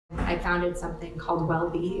founded something called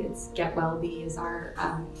WellBe. It's getwellbe is our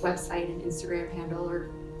website and Instagram handle or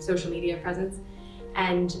social media presence.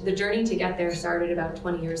 And the journey to get there started about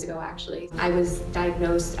 20 years ago, actually. I was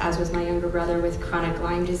diagnosed, as was my younger brother, with chronic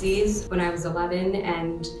Lyme disease when I was 11,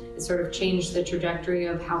 and it sort of changed the trajectory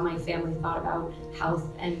of how my family thought about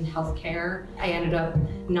health and healthcare. I ended up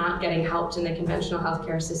not getting helped in the conventional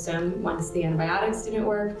healthcare system once the antibiotics didn't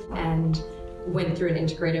work, and went through an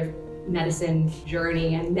integrative medicine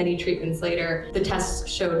journey, and many treatments later, the tests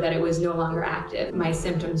showed that it was no longer active. My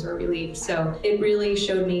symptoms were relieved. So it really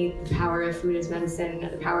showed me the power of food as medicine,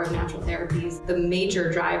 the power of natural therapies. The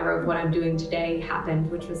major driver of what I'm doing today happened,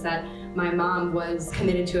 which was that my mom was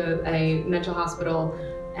committed to a mental hospital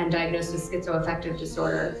and diagnosed with schizoaffective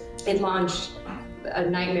disorder. It launched a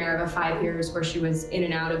nightmare of 5 years where she was in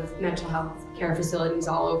and out of mental health care facilities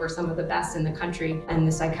all over, some of the best in the country. And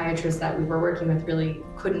the psychiatrist that we were working with really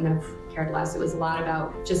couldn't have cared less. It was a lot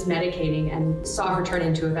about just medicating, and saw her turn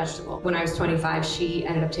into a vegetable. When I was 25, she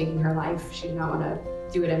ended up taking her life. She did not want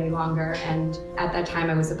to do it any longer. And at that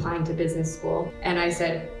time I was applying to business school. And I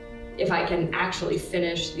said, if I can actually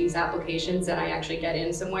finish these applications and I actually get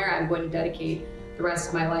in somewhere, I'm going to dedicate the rest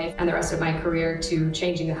of my life and the rest of my career to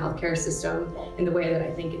changing the healthcare system in the way that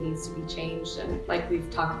I think it needs to be changed. And like we've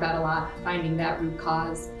talked about a lot, finding that root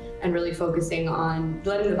cause and really focusing on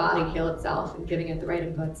letting the body heal itself and giving it the right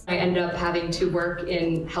inputs. I ended up having to work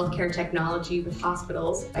in healthcare technology with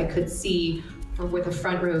hospitals. I could see with a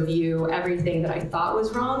front row view everything that I thought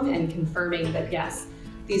was wrong, and confirming that yes,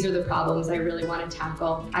 these are the problems I really want to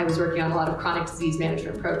tackle. I was working on a lot of chronic disease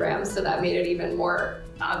management programs, so that made it even more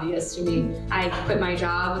obvious to me. I quit my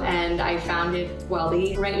job and I founded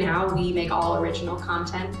WellBe. Right now, we make all original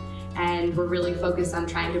content, and we're really focused on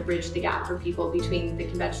trying to bridge the gap for people between the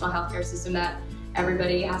conventional healthcare system that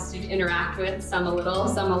everybody has to interact with, some a little,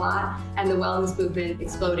 some a lot, and the wellness movement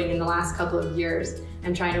exploding in the last couple of years,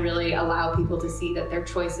 and trying to really allow people to see that their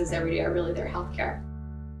choices every day are really their healthcare.